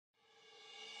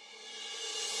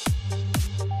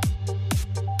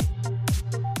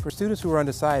For students who are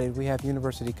undecided, we have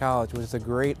University College, which is a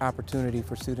great opportunity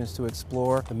for students to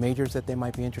explore the majors that they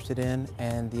might be interested in,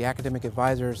 and the academic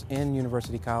advisors in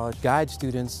University College guide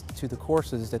students to the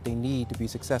courses that they need to be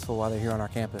successful while they're here on our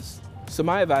campus. So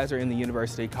my advisor in the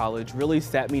University College really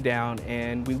sat me down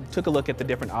and we took a look at the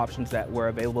different options that were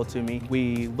available to me.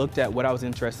 We looked at what I was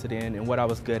interested in and what I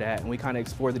was good at, and we kind of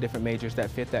explored the different majors that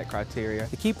fit that criteria.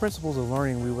 The key principles of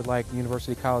learning we would like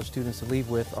University College students to leave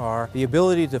with are the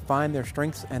ability to find their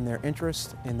strengths and their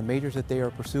interests in the majors that they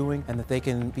are pursuing, and that they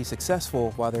can be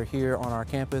successful while they're here on our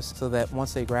campus, so that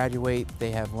once they graduate,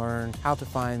 they have learned how to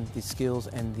find the skills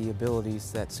and the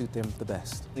abilities that suit them the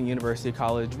best. The University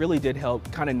College really did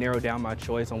help kind of narrow down my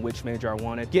choice on which major I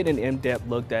wanted. Getting an in-depth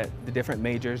look at the different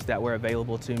majors that were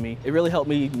available to me, it really helped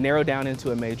me narrow down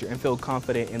into a major and feel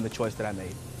confident in the choice that I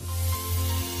made.